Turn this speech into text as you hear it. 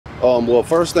Well,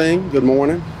 first thing, good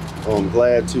morning. I'm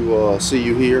glad to see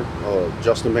you here.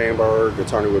 Justin Bamberg,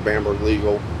 attorney with Bamberg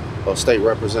Legal, state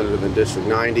representative in District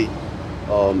 90.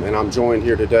 And I'm joined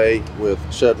here today with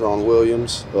Shedron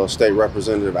Williams, state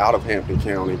representative out of Hampton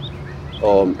County.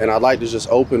 And I'd like to just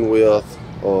open with,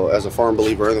 as a firm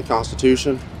believer in the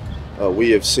Constitution, we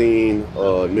have seen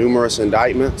numerous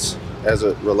indictments as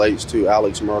it relates to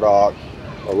Alex Murdaugh,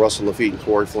 Russell Laffitte, and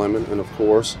Corey Fleming. And of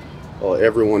course,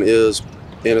 everyone is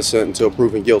innocent until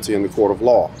proven guilty in the court of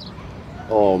law.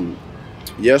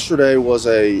 Yesterday was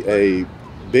a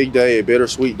big day, a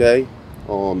bittersweet day,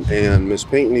 and Ms.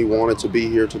 Pinckney wanted to be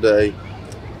here today.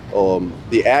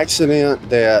 The accident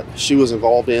that she was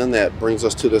involved in that brings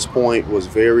us to this point was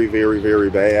very, very, very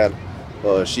bad.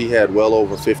 She had well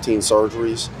over 15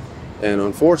 surgeries and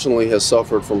unfortunately has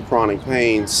suffered from chronic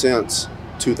pain since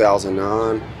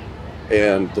 2009.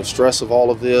 And the stress of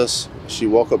all of this, she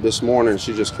woke up this morning,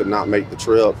 she just could not make the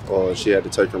trip. She had to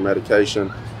take her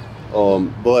medication.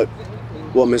 But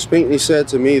what Ms. Pinckney said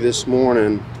to me this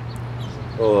morning,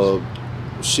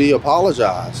 she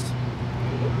apologized.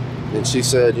 And she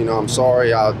said, you know, I'm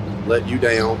sorry I let you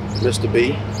down, Mr.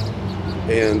 B.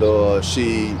 And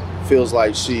she feels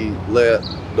like she let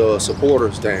the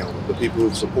supporters down, the people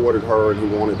who supported her and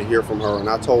who wanted to hear from her. And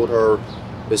I told her,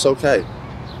 it's okay.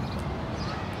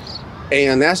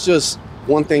 And that's just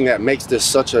one thing that makes this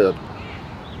such a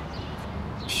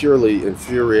purely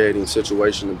infuriating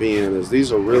situation to be in, is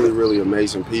these are really, really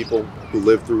amazing people who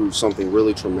lived through something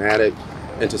really traumatic.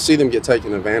 And to see them get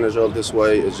taken advantage of this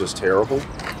way is just terrible.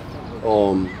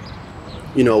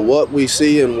 You know, what we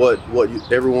see and what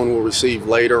everyone will receive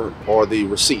later are the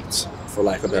receipts, for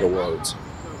lack of better words.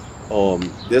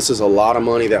 This is a lot of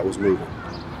money that was moving.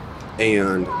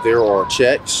 And there are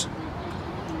checks,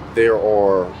 there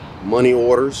are money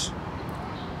orders,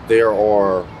 there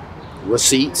are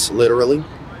receipts, literally.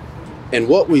 And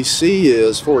what we see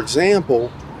is, for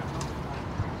example,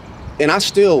 and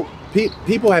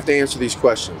people have to answer these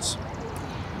questions.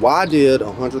 Why did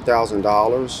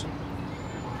 $100,000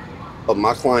 of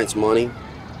my client's money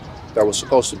that was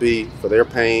supposed to be for their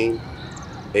pain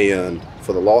and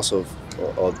for the loss of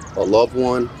a loved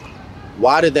one,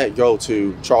 why did that go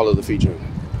to Charlie Laffitte Jr.?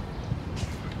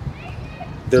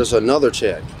 There's another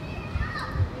check,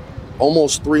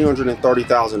 almost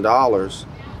 $330,000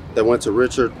 that went to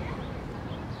Richard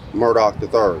Murdaugh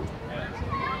III.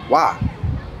 Why?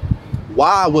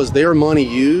 Why was their money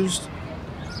used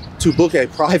to book a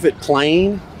private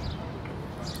plane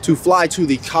to fly to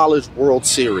the College World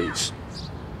Series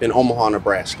in Omaha,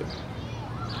 Nebraska?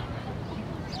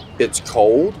 It's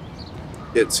cold,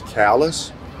 it's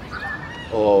callous.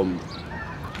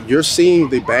 You're seeing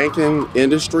the banking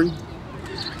industry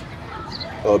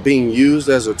being used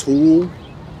as a tool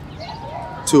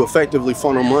to effectively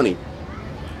funnel money.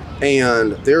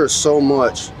 And there is so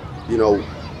much, you know,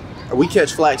 we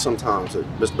catch flack sometimes that,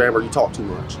 Mr. Bamberg, you talk too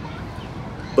much.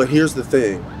 But here's the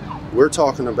thing, we're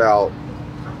talking about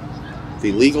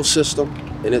the legal system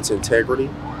and its integrity.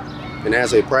 And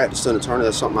as a practicing attorney,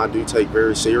 that's something I do take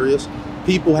very serious.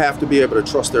 People have to be able to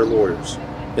trust their lawyers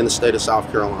in the state of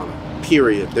South Carolina,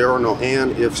 period. There are no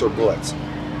and, ifs, or buts.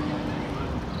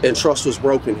 And trust was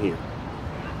broken here.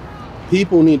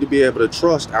 People need to be able to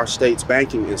trust our state's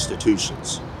banking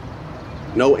institutions.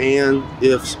 No and,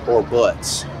 ifs, or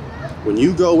buts. When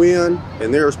you go in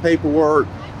and there's paperwork,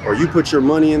 or you put your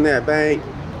money in that bank,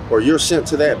 or you're sent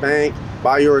to that bank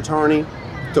by your attorney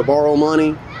to borrow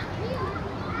money,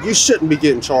 you shouldn't be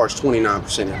getting charged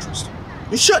 29% interest.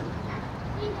 You shouldn't.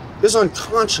 It's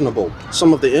unconscionable,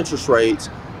 some of the interest rates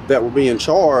that were being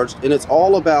charged, and it's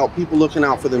all about people looking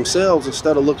out for themselves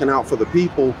instead of looking out for the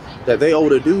people that they owe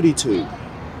the duty to.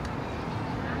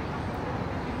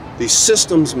 These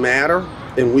systems matter,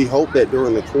 and we hope that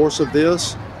during the course of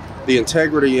this, the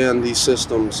integrity in these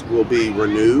systems will be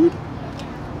renewed.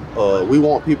 We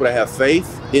want people to have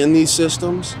faith in these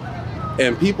systems,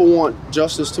 and people want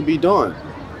justice to be done.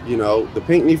 You know, the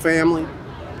Pinckney family,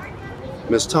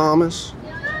 Ms. Thomas,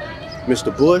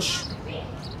 Mr. Bush,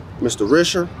 Mr.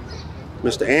 Risher,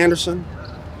 Mr. Anderson,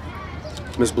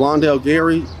 Ms. Blondell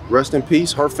Gary, rest in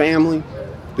peace, her family.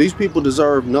 These people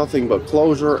deserve nothing but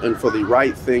closure and for the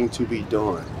right thing to be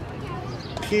done.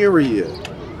 Period.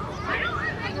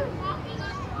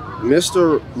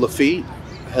 Mr. Laffitte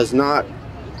has not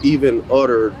even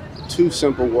uttered two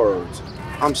simple words.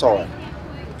 I'm sorry,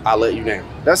 I let you down.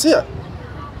 That's it.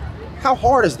 How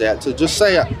hard is that to just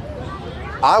say,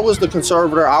 I was the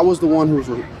conservator, I was the one who was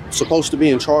supposed to be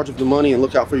in charge of the money and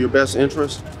look out for your best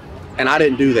interest, and I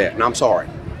didn't do that, and I'm sorry.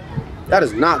 That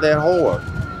is not that hard.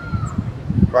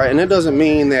 right? And it doesn't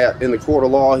mean that in the court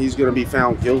of law he's going to be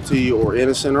found guilty or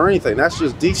innocent or anything. That's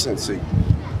just decency.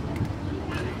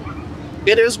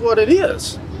 It is what it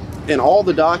is. And all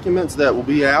the documents that will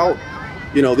be out,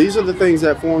 you know, these are the things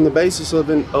that form the basis of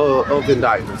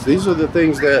indictments. These are the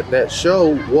things that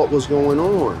show what was going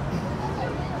on.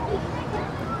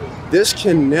 This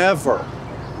can never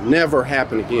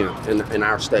happen again in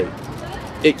our state.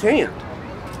 It can't.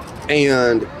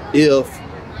 And if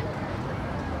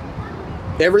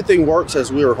everything works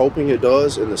as we are hoping it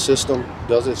does and the system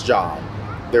does its job,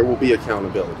 there will be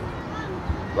accountability,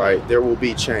 right? There will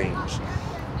be change.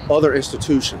 Other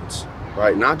institutions,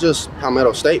 right? Not just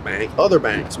Palmetto State Bank, other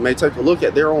banks may take a look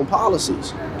at their own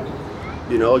policies.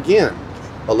 You know, again,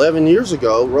 11 years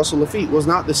ago, Russell Laffitte was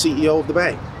not the CEO of the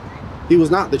bank. He was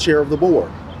not the chair of the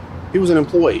board. He was an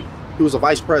employee. He was a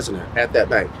vice president at that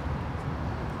bank.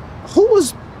 Who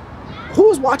was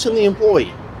watching the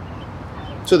employee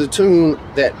to the tune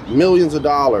that millions of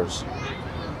dollars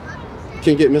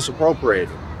can get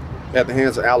misappropriated at the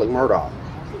hands of Alec Murdaugh?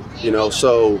 You know,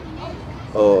 so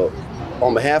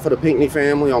on behalf of the Pinckney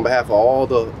family, on behalf of all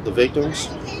the victims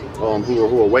who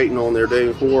are waiting on their day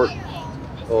in court,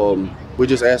 we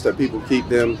just ask that people keep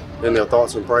them in their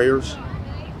thoughts and prayers.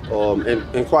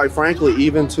 And quite frankly,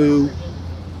 even to,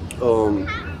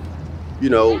 you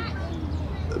know,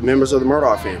 members of the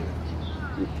Murdaugh family,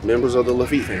 members of the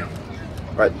Laffitte family,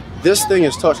 right? This thing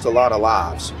has touched a lot of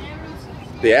lives.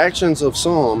 The actions of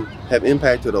some have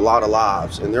impacted a lot of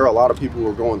lives, and there are a lot of people who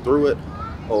are going through it.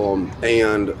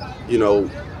 And, you know,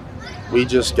 we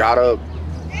just gotta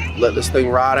let this thing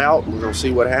ride out. We're gonna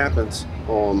see what happens.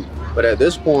 But at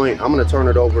this point, I'm gonna turn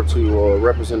it over to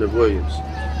Representative Williams.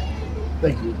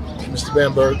 Thank you, Mr.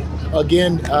 Bamberg.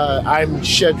 Again, I'm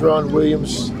Shedron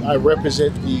Williams. I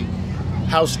represent the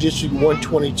House District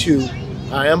 122.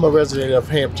 I am a resident of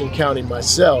Hampton County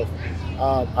myself.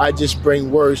 I just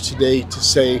bring words today to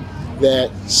say that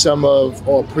some of,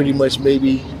 or pretty much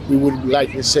maybe we would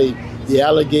like to say, the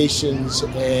allegations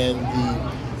and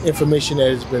the information that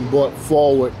has been brought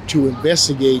forward to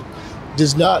investigate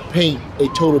does not paint a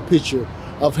total picture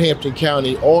of Hampton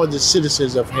County or the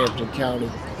citizens of Hampton County.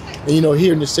 And you know,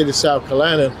 here in the state of South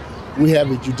Carolina, we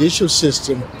have a judicial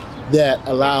system that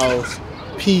allows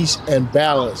peace and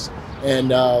balance. And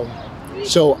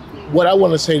so what I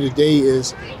want to say today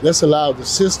is let's allow the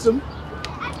system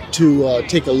to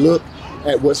take a look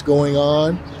at what's going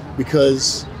on,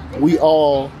 because we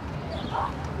all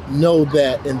know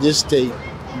that in this state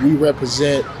we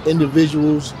represent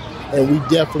individuals, and we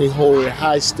definitely hold a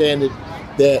high standard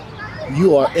that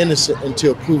you are innocent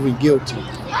until proven guilty.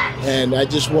 And I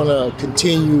just want to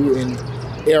continue and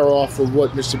air off of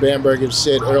what Mr. Bamberg has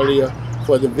said earlier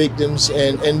for the victims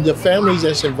and the families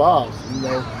that's involved. You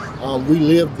know, we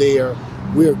live there.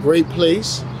 We're a great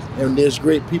place, and there's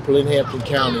great people in Hampton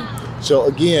County. So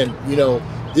again, you know,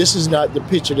 this is not the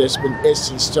picture that's been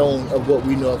etched in stone of what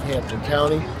we know of Hampton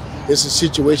County. It's a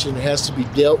situation that has to be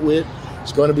dealt with.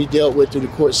 It's going to be dealt with through the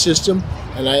court system,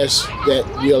 and I ask that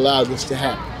we allow this to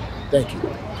happen. Thank you.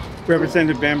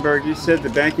 Representative Bamberg, you said the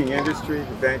banking industry,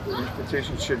 the banking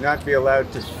institutions should not be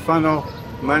allowed to funnel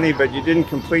money, but you didn't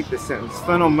complete the sentence.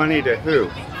 Funnel money to who?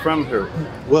 From who?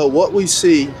 Well, what we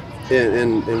see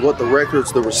and what the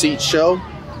records, the receipts show,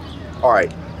 all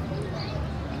right,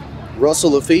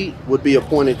 Russell Laffitte would be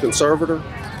appointed conservator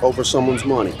over someone's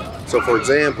money. So for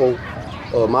example,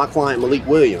 my client Malik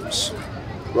Williams,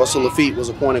 Russell Laffitte was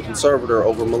appointed conservator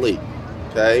over Malik,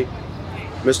 okay?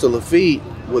 Mr. Laffitte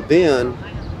would then,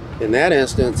 in that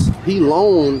instance, he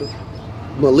loaned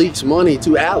Malik's money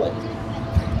to Alec,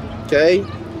 okay?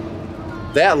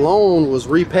 That loan was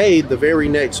repaid the very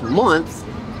next month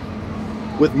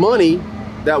with money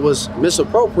that was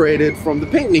misappropriated from the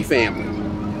Pinckney family.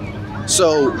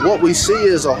 So what we see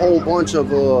is a whole bunch of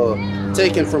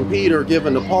taken from Peter,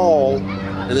 given to Paul,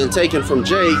 and then taken from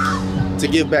Jake to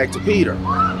give back to Peter,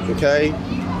 okay?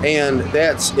 And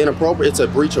that's inappropriate. It's a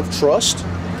breach of trust.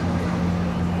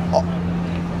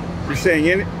 You're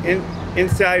saying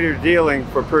insider dealing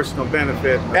for personal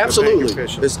benefit of absolutely. Bank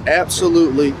officials. It's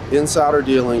absolutely insider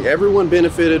dealing. Everyone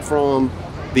benefited from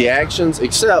the actions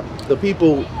except the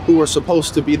people who are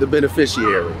supposed to be the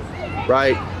beneficiary,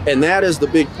 right? And that is the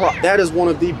that is one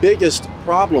of the biggest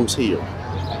problems here,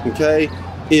 okay?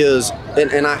 Is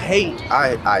and I hate,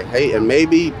 and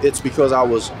maybe it's because I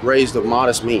was raised of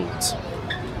modest means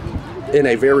in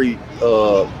a very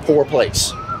poor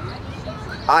place.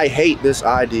 I hate this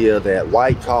idea that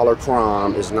white collar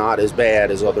crime is not as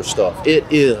bad as other stuff. It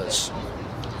is.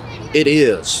 It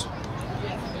is.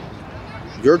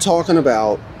 You're talking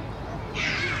about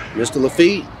Mr.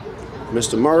 Laffitte,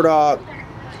 Mr. Murdaugh,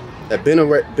 that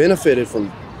benefited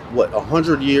from what,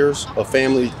 100 years of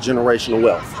family generational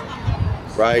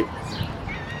wealth, right?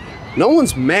 No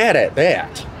one's mad at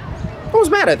that. No one's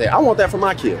mad at that. I want that for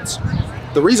my kids.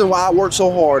 The reason why I work so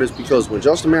hard is because when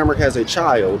Justin Bamberg has a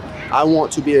child, I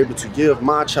want to be able to give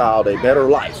my child a better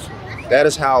life. That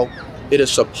is how it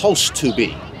is supposed to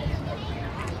be.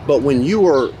 But when you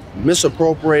are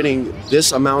misappropriating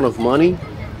this amount of money,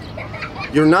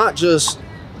 you're not just,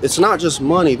 it's not just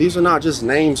money. These are not just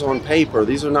names on paper.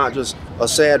 These are not just a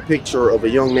sad picture of a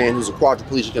young man who's a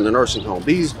quadriplegic in a nursing home.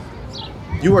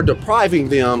 You are depriving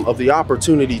them of the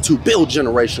opportunity to build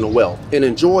generational wealth and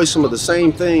enjoy some of the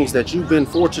same things that you've been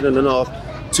fortunate enough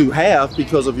to have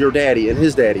because of your daddy and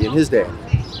his daddy and his daddy.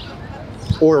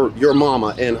 Or your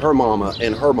mama and her mama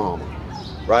and her mama,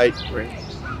 right?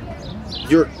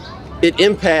 It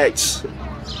impacts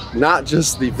not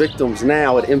just the victims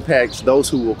now, it impacts those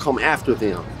who will come after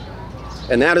them.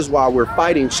 And that is why we're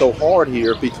fighting so hard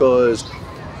here, because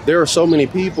there are so many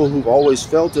people who've always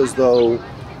felt as though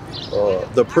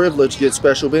the privileged get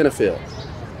special benefit.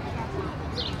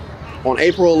 On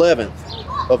April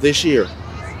 11th of this year,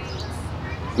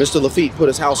 Mr. Lafitte put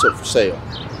his house up for sale.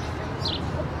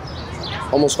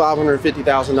 Almost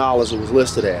 $550,000 it was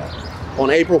listed at. On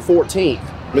April 14th,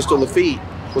 Mr. Lafitte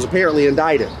was apparently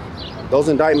indicted. Those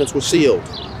indictments were sealed.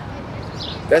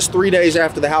 That's 3 days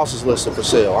after the house is listed for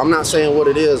sale. I'm not saying what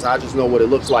it is, I just know what it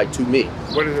looks like to me.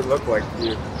 What does it look like to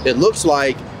you? It looks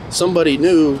like somebody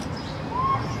knew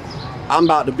I'm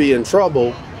about to be in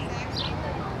trouble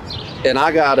and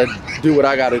I gotta do what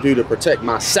I gotta do to protect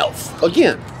myself.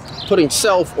 Again, putting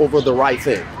self over the right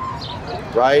thing,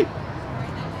 right?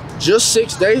 Just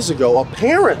 6 days ago,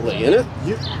 apparently, and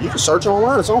you can search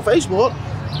online, it's on Facebook.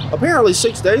 Apparently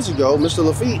 6 days ago, Mr.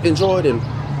 Lafitte enjoyed a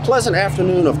pleasant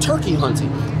afternoon of turkey hunting.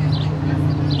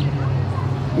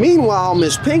 Meanwhile,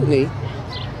 Ms. Pinckney,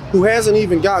 who hasn't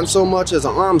even gotten so much as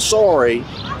an I'm sorry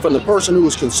from the person who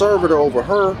was conservator over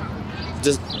her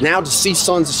now deceased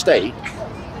son's estate,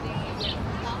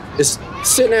 is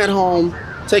sitting at home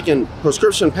taking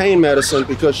prescription pain medicine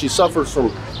because she suffers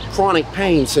from chronic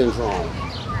pain syndrome,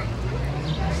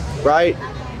 right?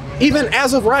 Even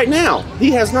as of right now, he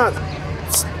has not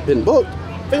been booked,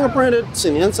 fingerprinted,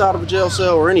 seen the inside of a jail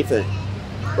cell or anything,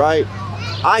 right?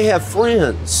 I have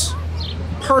friends,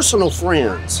 personal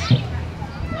friends,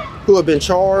 who have been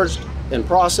charged and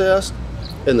processed,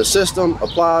 and the system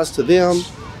applies to them,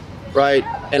 right?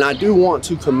 And I do want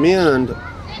to commend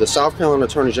the South Carolina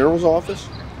Attorney General's Office,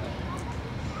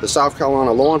 the South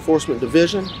Carolina Law Enforcement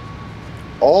Division,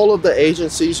 all of the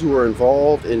agencies who are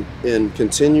involved in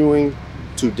continuing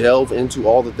to delve into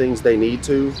all the things they need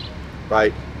to,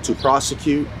 right? To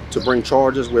prosecute, to bring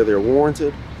charges where they're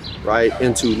warranted, right?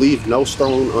 And to leave no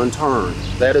stone unturned.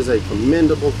 That is a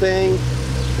commendable thing.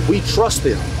 We trust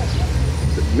them.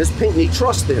 Ms. Pinckney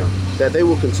trusts them that they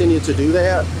will continue to do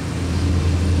that.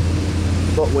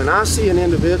 But when I see an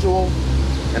individual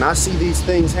and I see these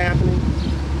things happening,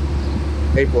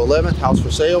 April 11th, house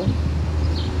for sale,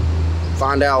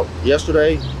 find out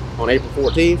yesterday on April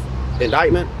 14th,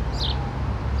 indictment,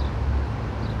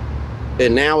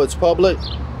 and now it's public,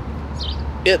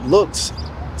 it looks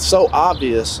so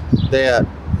obvious that,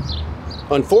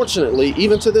 unfortunately,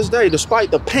 even to this day,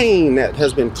 despite the pain that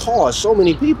has been caused so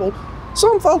many people,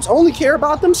 some folks only care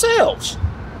about themselves.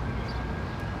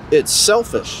 It's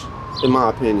selfish, in my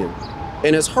opinion,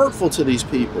 and it's hurtful to these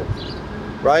people,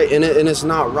 right? And it's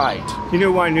not right. Do you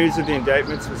know why news of the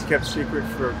indictments was kept secret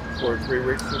for 3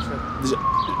 weeks or so?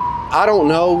 I don't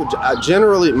know.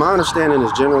 Generally, my understanding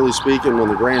is, generally speaking, when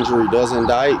the grand jury does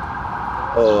indict,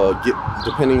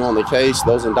 depending on the case,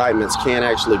 those indictments can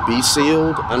actually be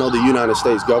sealed. I know the United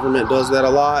States government does that a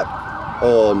lot.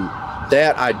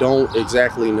 That I don't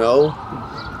exactly know.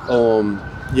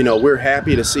 You know, we're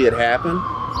happy to see it happen.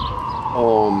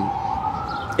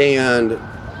 And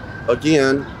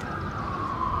again,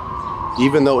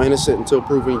 even though innocent until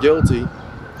proven guilty,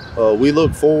 we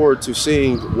look forward to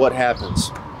seeing what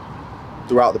happens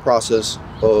throughout the process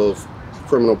of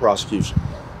criminal prosecution.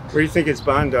 Where do you think its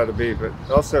bond ought to be? But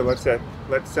also,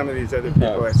 let some of these other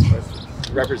people ask questions.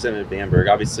 Representative Bamberg,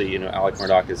 obviously, you know, Alec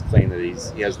Murdaugh has claimed that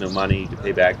he has no money to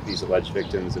pay back these alleged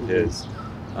victims of his.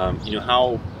 You know,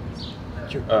 how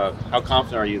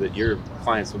confident are you that your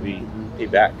clients will be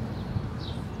paid back?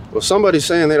 Well, somebody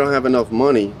saying they don't have enough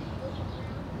money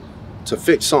to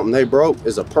fix something they broke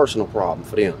is a personal problem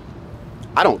for them.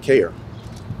 I don't care.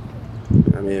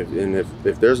 I mean,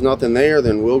 if there's nothing there,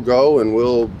 then we'll go and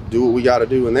we'll do what we got to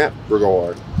do in that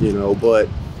regard, you know. But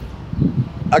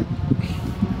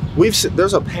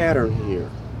there's a pattern here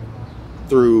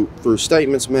through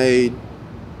statements made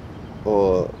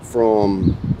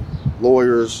from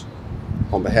lawyers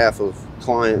on behalf of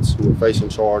clients who are facing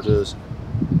charges.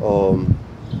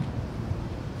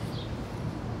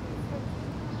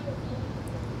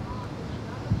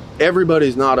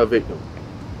 Everybody's not a victim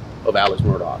of Alex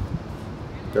Murdaugh.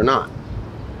 They're not.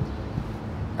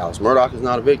 Alex Murdaugh is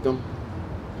not a victim.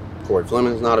 Corey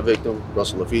Fleming is not a victim.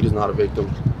 Russell Lafitte is not a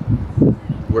victim.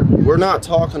 We're not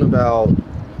talking about,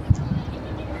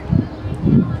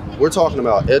 we're talking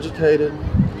about educated,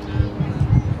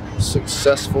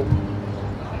 successful,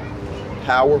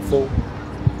 powerful,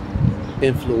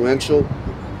 influential,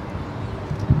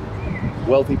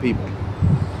 wealthy people.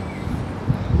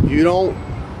 You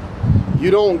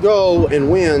don't go and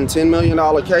win $10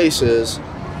 million cases,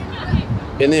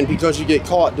 and then because you get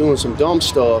caught doing some dumb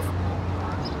stuff,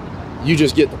 you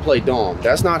just get to play dumb.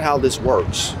 That's not how this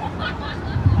works.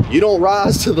 You don't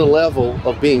rise to the level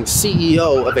of being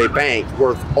CEO of a bank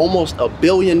worth almost $1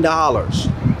 billion.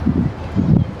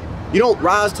 You don't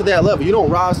rise to that level. You don't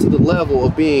rise to the level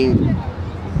of being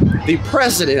the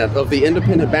president of the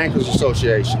Independent Bankers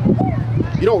Association.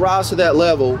 You don't rise to that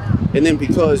level, and then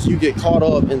because you get caught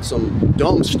up in some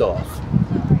dumb stuff,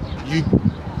 you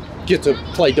get to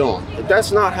play dumb.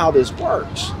 That's not how this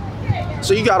works.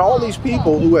 So you got all these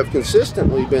people who have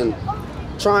consistently been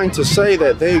trying to say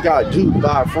that they got duped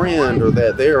by a friend, or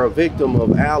that they're a victim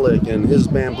of Alec and his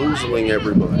bamboozling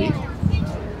everybody.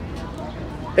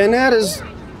 And that is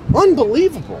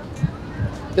unbelievable.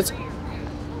 It's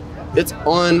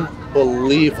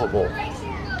unbelievable.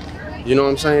 You know what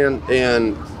I'm saying?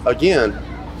 And again,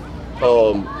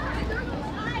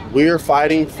 we're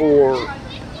fighting for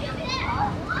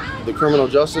the criminal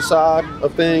justice side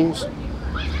of things,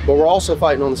 but we're also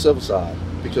fighting on the civil side,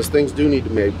 because things do need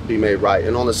to be made right.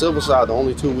 And on the civil side, the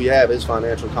only tool we have is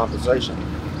financial compensation.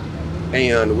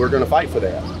 And we're going to fight for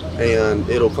that. And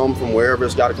it'll come from wherever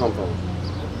it's got to come from.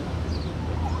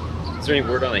 Is there any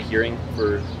word on a hearing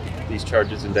for these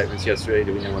charges, indictments yesterday?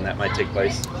 Do we know when that might take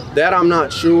place? That I'm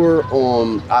not sure.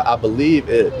 I believe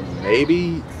it may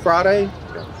be Friday,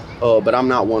 but I'm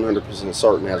not 100%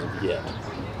 certain as of yet.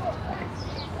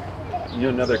 You know,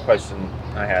 another question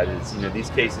I had is, you know, these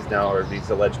cases now, or these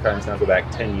alleged crimes now, go back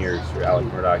 10 years for Alec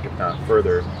Murdaugh, if not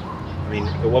further. I mean,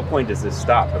 at what point does this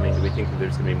stop? I mean, do we think that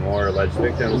there's going to be more alleged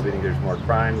victims? Do we think there's more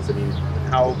crimes? I mean,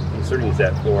 how concerning is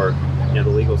that for, you know,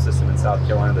 the legal system in South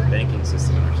Carolina, the banking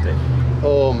system in our state?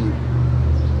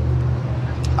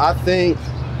 I think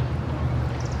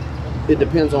it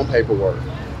depends on paperwork.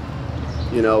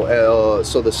 You know,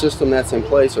 so the system that's in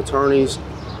place, attorneys,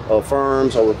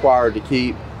 firms are required to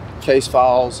keep case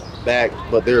files back,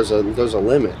 but there's a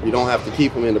limit. You don't have to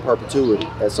keep them into perpetuity.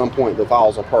 At some point, the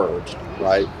files are purged,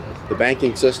 right? The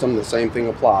banking system, the same thing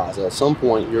applies. At some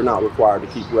point, you're not required to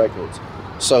keep records.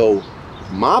 So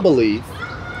my belief,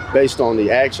 based on the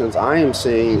actions I am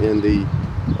seeing in the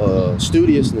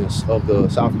studiousness of the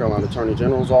South Carolina Attorney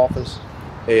General's office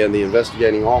and the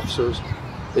investigating officers,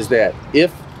 is that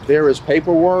if there is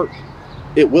paperwork,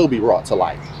 it will be brought to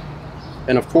light.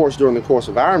 And of course, during the course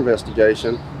of our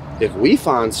investigation, if we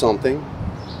find something,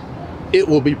 it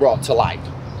will be brought to light.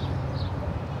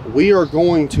 We are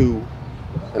going to,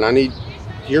 and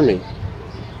hear me,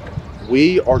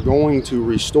 we are going to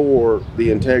restore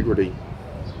the integrity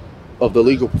of the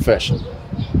legal profession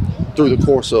through the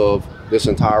course of this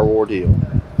entire ordeal.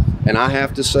 And I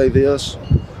have to say this,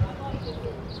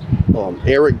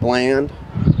 Eric Bland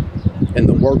and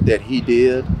the work that he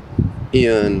did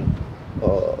in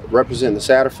representing the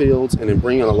Satterfields and in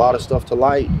bringing a lot of stuff to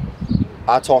light.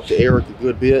 I talked to Eric a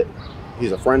good bit.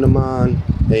 He's a friend of mine,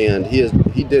 and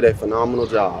he did a phenomenal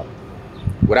job.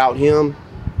 Without him,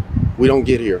 we don't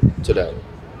get here today,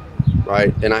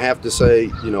 right? And I have to say,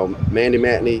 you know, Mandy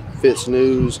Matney,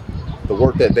 FITSNews, the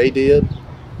work that they did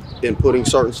in putting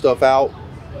certain stuff out,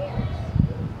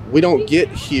 we don't get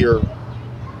here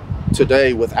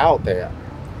today without that.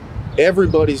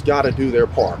 Everybody's got to do their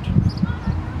part.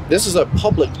 This is a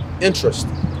public interest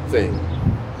thing,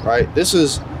 right? This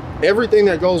is everything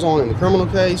that goes on in the criminal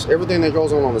case, everything that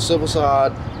goes on the civil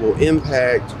side will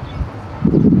impact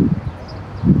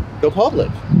the public.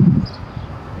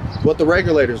 What the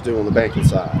regulators do on the banking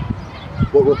side,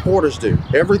 what reporters do,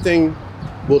 everything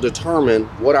will determine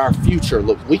what our future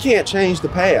looks. We can't change the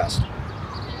past.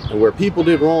 And where people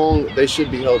did wrong, they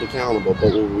should be held accountable.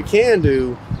 But what we can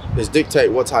do is dictate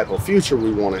what type of future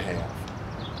we want to have.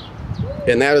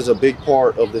 And that is a big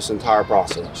part of this entire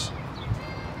process.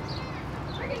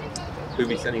 We'll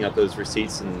be sending out those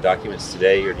receipts and documents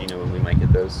today, or do you know when we might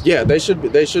get those? Yeah, they should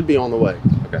be on the way.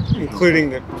 Okay.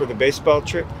 Including for the baseball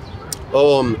trip?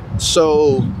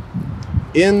 So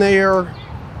in there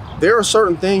are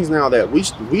certain things now that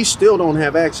we still don't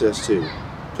have access to.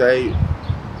 Okay,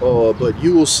 but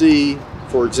you will see,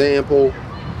 for example,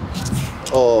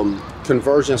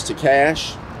 conversions to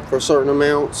cash for certain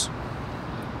amounts.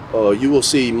 You will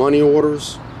see money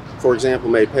orders, for example,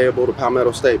 made payable to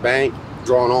Palmetto State Bank,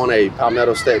 drawn on a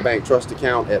Palmetto State Bank trust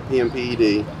account at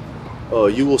PMPED.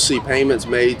 You will see payments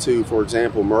made to, for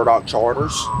example, Murdoch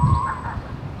Charters.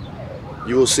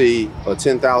 You will see a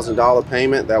 $10,000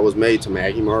 payment that was made to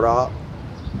Maggie Murdoch.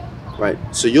 Right,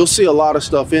 so you'll see a lot of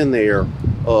stuff in there,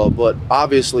 but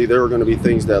obviously there are going to be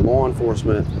things that law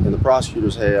enforcement and the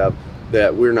prosecutors have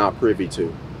that we're not privy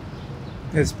to.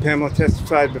 Has Pamela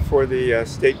testified before the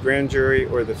state grand jury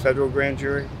or the federal grand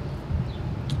jury?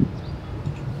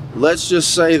 Let's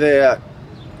just say that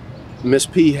Miss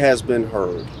P has been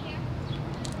heard.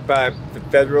 By the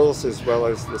federals as well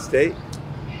as the state?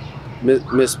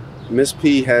 Miss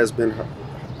P has been heard.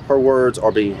 Her words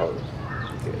are being heard.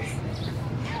 Okay.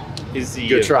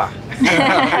 Good try. Is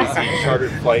the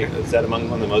chartered flight, is that among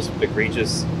one of the most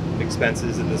egregious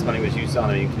expenses that this money was used on?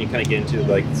 I mean, can you kind of get into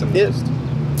like some of the most?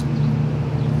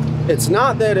 It's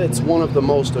not that it's one of the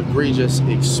most egregious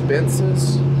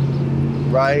expenses,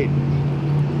 right?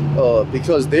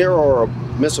 Because there are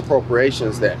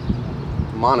misappropriations that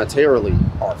monetarily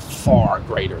are far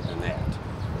greater than that.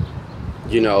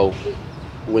 You know,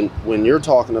 when you're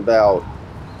talking about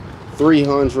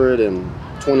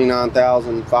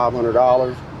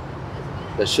 $329,500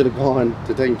 that should have gone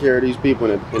to taking care of these people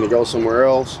and it goes somewhere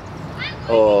else.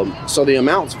 So the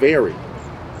amounts vary,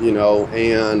 you know,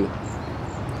 and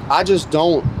I just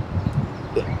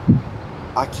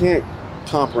I can't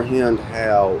comprehend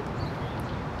how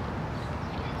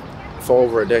for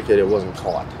over a decade it wasn't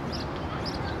caught.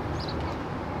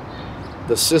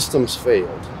 The system's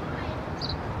failed.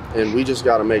 And we just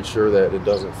got to make sure that it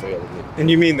doesn't fail again. And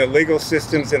you mean the legal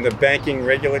systems and the banking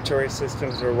regulatory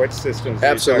systems, or what systems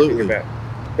Absolutely. are you talking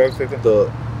about? Both of them?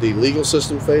 The legal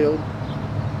system failed.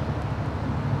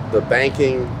 The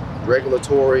banking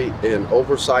regulatory and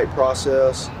oversight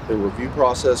process and review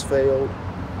process failed.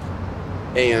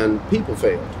 And people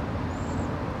failed.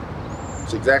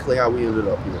 It's exactly how we ended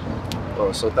up here.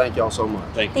 So thank y'all so much.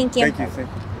 Thank you. Thank you. Thank you.